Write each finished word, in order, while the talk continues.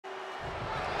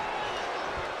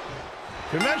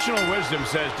Conventional wisdom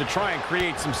says to try and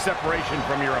create some separation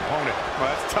from your opponent.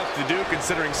 Well, that's tough to do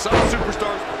considering some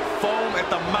superstars foam at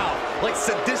the mouth like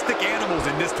sadistic animals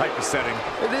in this type of setting.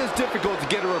 It is difficult to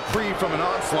get a reprieve from an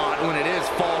onslaught when it is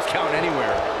Falls Count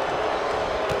Anywhere.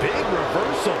 Big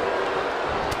reversal.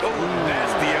 Oh,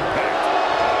 that's the impact.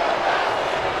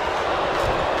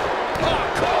 Oh,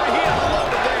 Corey, he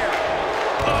unloaded there.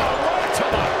 Oh, right to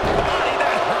the body.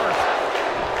 That hurt.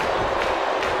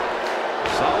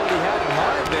 Saw what he had in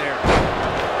mind there.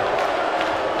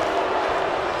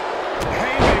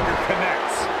 Haymaker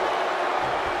connects.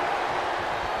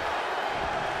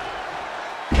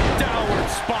 Downward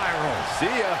spiral.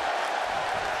 See ya.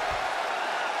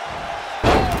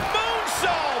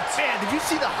 Moonsault. Man, did you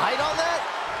see the height on that?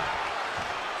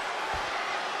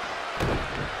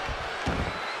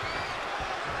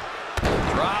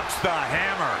 Drops the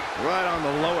hammer. Right on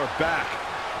the lower back.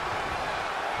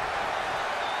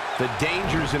 The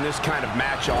dangers in this kind of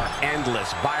match are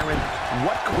endless. Byron,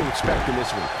 what can we expect in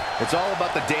this one? It's all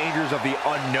about the dangers of the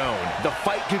unknown. The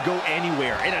fight could go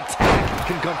anywhere. An attack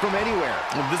can come from anywhere.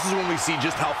 Well, this is when we see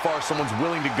just how far someone's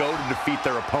willing to go to defeat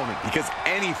their opponent, because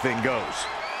anything goes.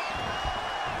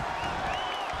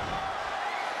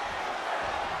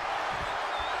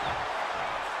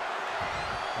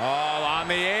 All on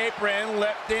the apron,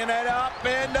 lifting it up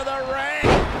into the ring.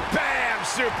 Bam!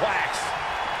 Suplex.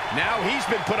 Now he's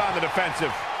been put on the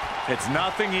defensive. It's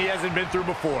nothing he hasn't been through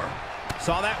before.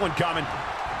 Saw that one coming.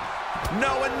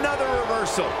 No, another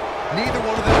reversal. Neither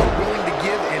one of them are willing to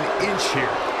give an inch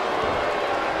here.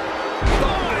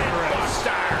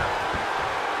 Buster.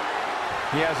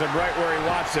 He has him right where he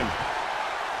wants him.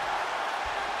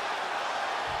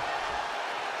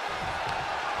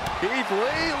 Keith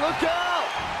Lee, look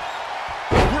out!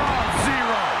 Ground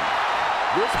Zero.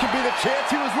 This could be the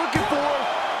chance he was looking for.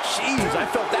 Jeez, I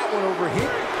felt that one over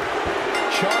here.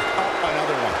 Chalk up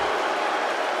another one.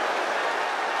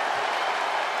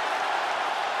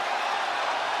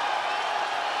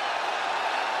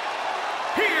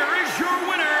 Here is your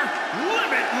winner,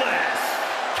 Limitless,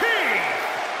 Keith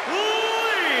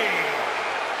Lee.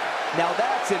 Now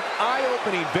that's an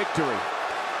eye-opening victory.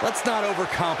 Let's not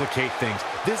overcomplicate things.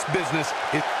 This business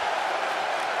is...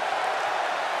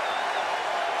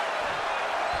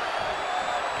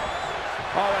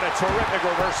 Oh, and a terrific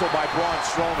reversal by Braun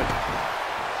Strowman.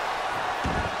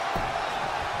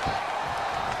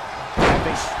 And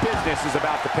this business is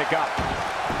about to pick up.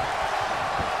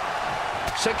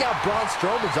 Check out Braun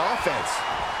Strowman's offense.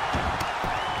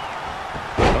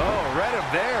 Oh, read him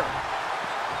there.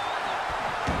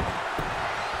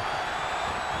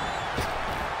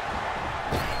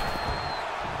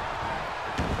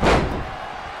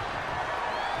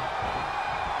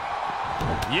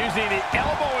 Using the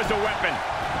elbow as a weapon.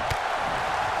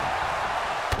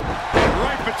 And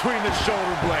right between the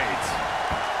shoulder blades.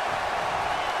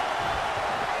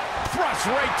 Thrust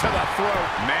right to the throat.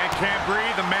 Man can't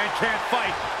breathe, the man can't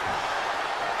fight.